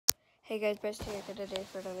Hey guys, Best here today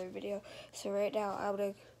for another video. So right now,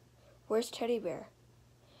 where's Teddy Bear?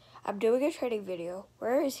 I'm doing a trading video.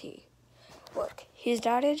 Where is he? Look, he's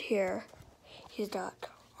not in here. He's not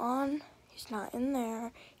on. He's not in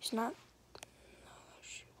there. He's not, oh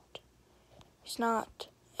shoot. He's not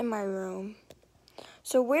in my room.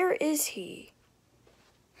 So where is he?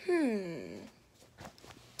 I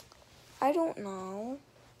don't know.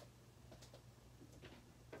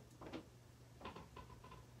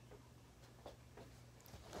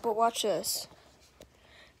 But watch this.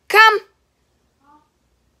 Come!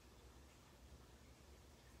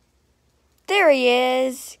 There he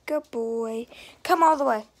is. Good boy. Come all the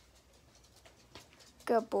way.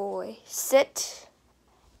 Good boy. Sit.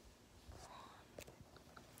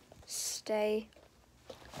 Stay.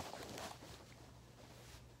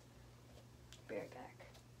 Be right back.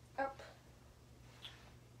 Up.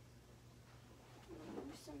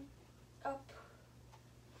 Loosen. Up.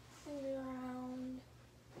 And around.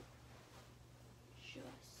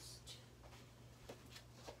 Just.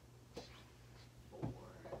 4.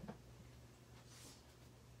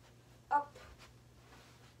 Up.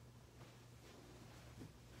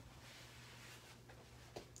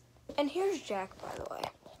 And here's Jack, by the way.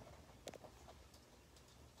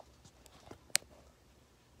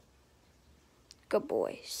 Good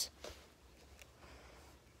boys.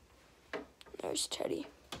 There's Teddy,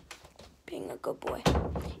 being a good boy.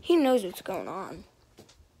 He knows what's going on.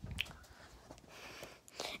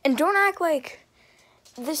 And don't act like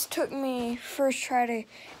this took me first try to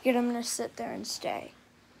get him to sit there and stay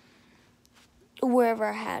wherever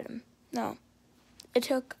I had him. No, it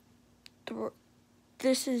took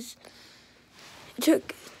two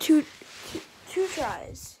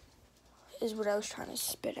tries is what I was trying to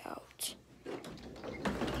spit out.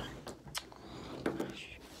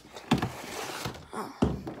 Oh.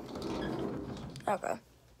 Okay,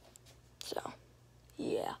 so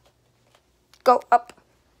yeah, go up.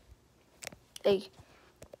 Hey,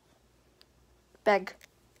 beg,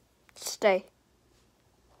 stay.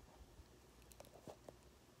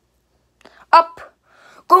 Up,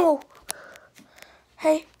 go.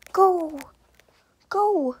 Hey, go,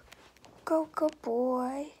 go, go, good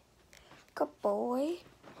boy, good boy.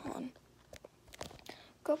 Hold on.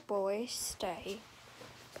 Good boy, stay.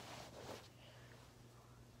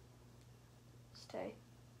 Stay.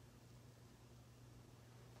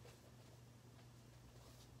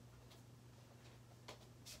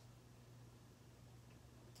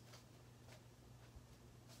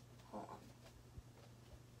 Hold on.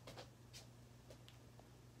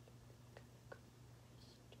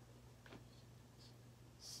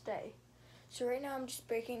 Stay. So right now I'm just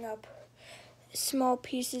breaking up small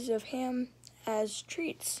pieces of ham as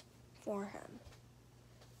treats for him.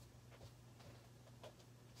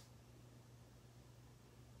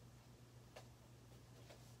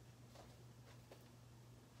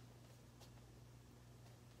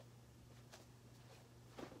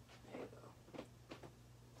 There you go.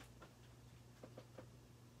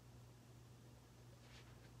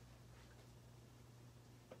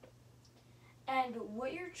 And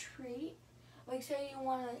what your treat, like say you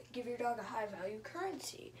want to give your dog a high value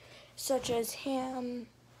currency, such as ham,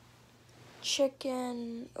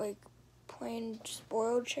 chicken, like plain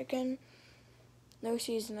spoiled chicken, no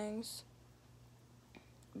seasonings,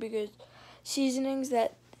 because seasonings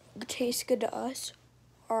that taste good to us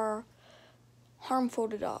are harmful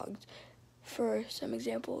to dogs. For some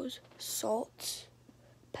examples, salt,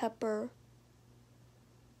 pepper,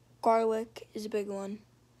 garlic is a big one.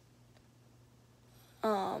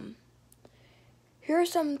 Here are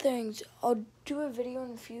some things. I'll do a video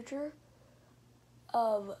in the future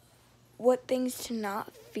of what things to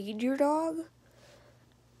not feed your dog.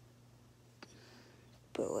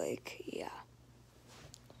 But like, yeah.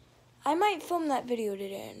 I might film that video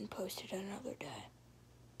today and post it another day.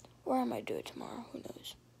 Or I might do it tomorrow, who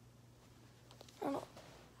knows. I don't know.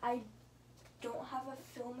 I don't have a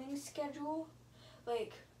filming schedule.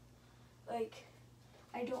 Like I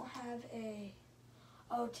don't have a,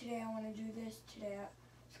 oh, today I want to do this,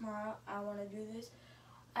 tomorrow I want to do this.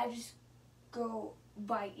 I just go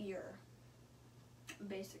by ear,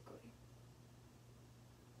 basically.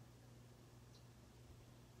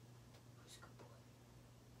 Who's a good boy?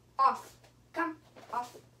 Off. Come.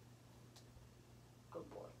 Off. Good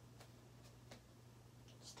boy.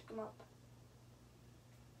 Stick him up.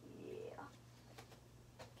 Yeah.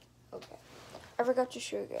 Okay. I forgot to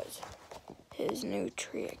show you guys his new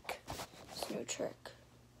trick.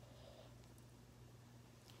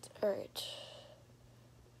 Alright.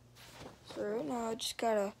 So right now I just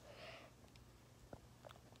got a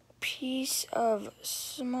piece of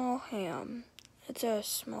small ham It's a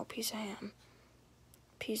small piece of ham.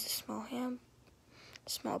 Piece of small ham.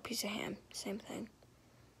 Small piece of ham. Same thing.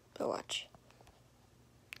 But watch.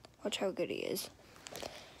 Watch how good he is.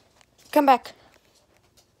 Come back.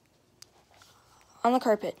 On the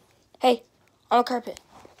carpet. Hey, on the carpet.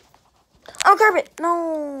 On the carpet!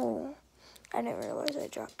 No! I didn't realize I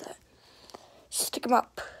dropped that. Stick him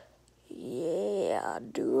up. Yeah,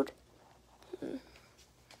 dude.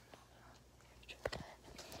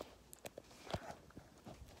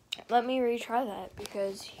 Let me retry that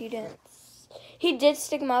because he didn't. He did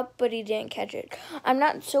stick him up, but he didn't catch it. I'm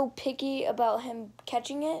not so picky about him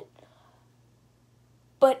catching it,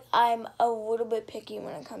 but I'm a little bit picky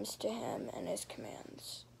when it comes to him and his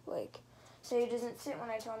commands. Like, say he doesn't sit when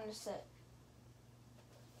I tell him to sit.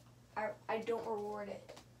 I don't reward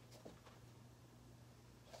it.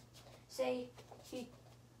 Say he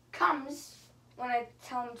comes when I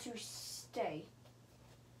tell him to stay.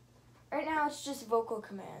 Right now it's just vocal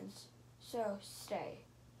commands. So, stay.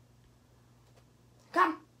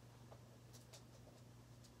 Come!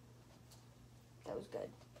 That was good.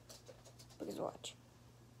 Because watch.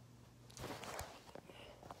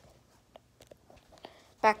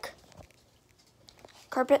 Back.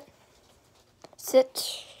 Carpet.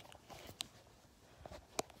 Sit.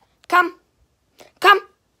 Come! Come!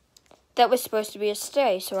 That was supposed to be a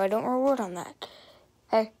stay, so I don't reward on that.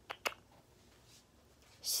 Hey.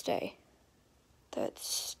 Stay. That's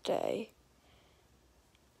stay.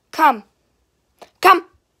 Come! Come!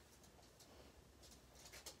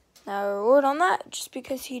 Now I reward on that just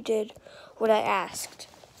because he did what I asked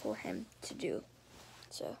for him to do.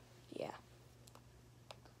 So, yeah.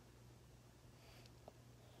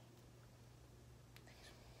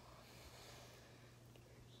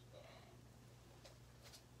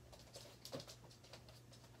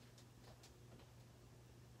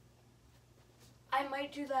 I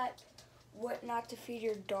might do that what not to feed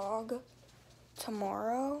your dog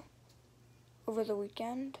tomorrow over the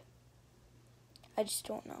weekend. I just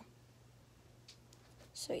don't know.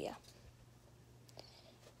 So yeah.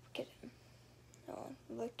 Look at him. Oh,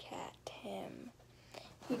 look at him.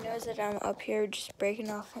 He knows that I'm up here just breaking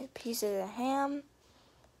off pieces of ham.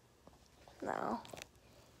 No.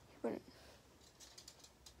 He wouldn't.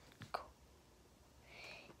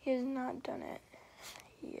 He has not done it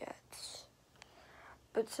yet.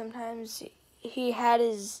 But sometimes he had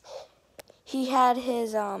his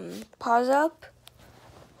paws up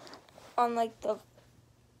on like the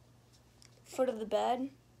foot of the bed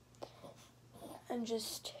and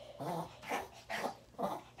just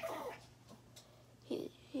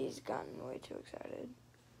he's gotten way too excited.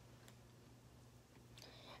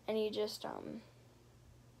 And he just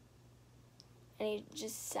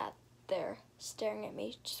sat there staring at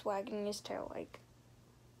me, just wagging his tail like,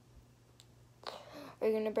 are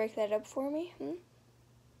you gonna break that up for me?